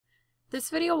This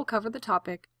video will cover the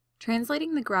topic,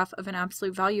 translating the graph of an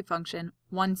absolute value function,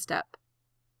 one step.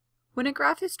 When a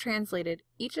graph is translated,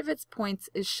 each of its points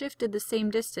is shifted the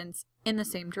same distance in the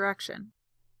same direction.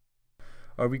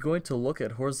 Are we going to look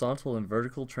at horizontal and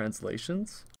vertical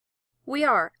translations? We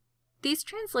are. These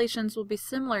translations will be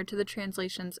similar to the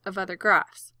translations of other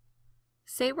graphs.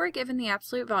 Say we're given the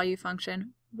absolute value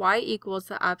function, y equals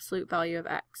the absolute value of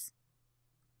x.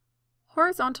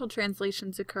 Horizontal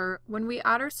translations occur when we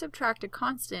add or subtract a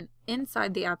constant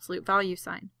inside the absolute value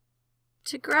sign.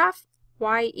 To graph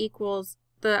y equals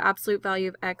the absolute value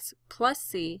of x plus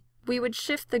c, we would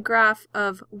shift the graph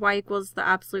of y equals the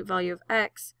absolute value of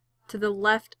x to the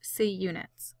left c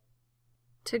units.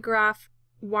 To graph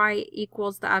y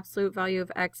equals the absolute value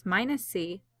of x minus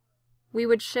c, we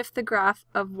would shift the graph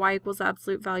of y equals the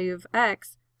absolute value of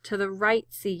x to the right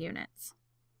c units.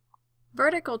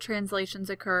 Vertical translations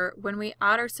occur when we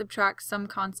add or subtract some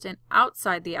constant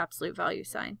outside the absolute value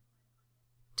sign.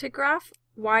 To graph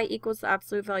y equals the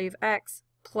absolute value of x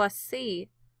plus c,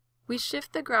 we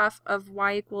shift the graph of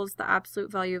y equals the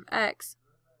absolute value of x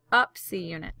up c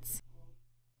units.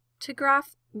 To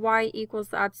graph y equals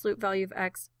the absolute value of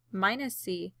x minus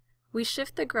c, we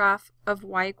shift the graph of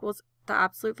y equals the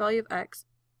absolute value of x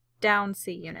down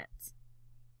c units.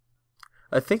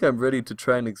 I think I'm ready to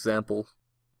try an example.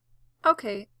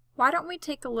 Okay, why don't we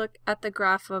take a look at the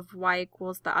graph of y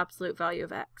equals the absolute value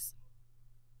of x?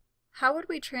 How would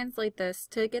we translate this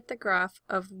to get the graph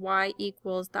of y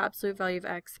equals the absolute value of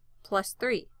x plus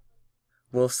 3?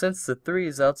 Well, since the 3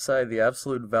 is outside the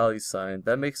absolute value sign,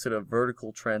 that makes it a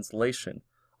vertical translation.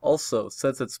 Also,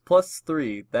 since it's plus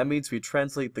 3, that means we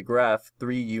translate the graph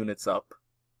 3 units up.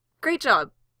 Great job!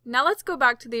 Now let's go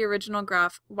back to the original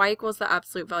graph y equals the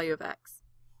absolute value of x.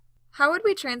 How would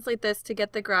we translate this to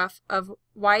get the graph of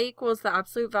y equals the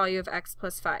absolute value of x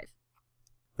plus 5?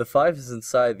 The 5 is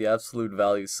inside the absolute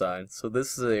value sign, so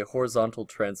this is a horizontal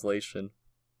translation.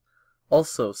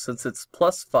 Also, since it's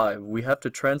plus 5, we have to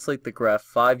translate the graph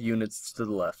 5 units to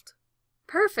the left.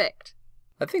 Perfect!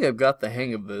 I think I've got the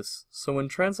hang of this. So when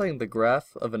translating the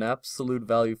graph of an absolute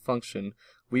value function,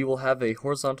 we will have a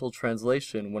horizontal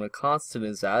translation when a constant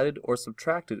is added or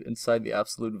subtracted inside the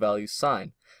absolute value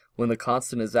sign. When the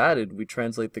constant is added, we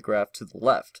translate the graph to the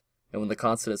left, and when the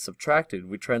constant is subtracted,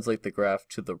 we translate the graph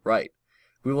to the right.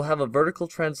 We will have a vertical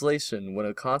translation when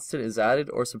a constant is added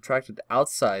or subtracted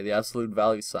outside the absolute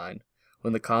value sign.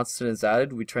 When the constant is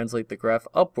added, we translate the graph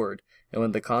upward, and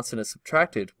when the constant is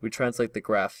subtracted, we translate the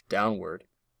graph downward.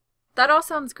 That all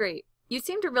sounds great. You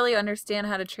seem to really understand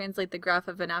how to translate the graph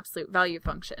of an absolute value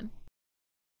function.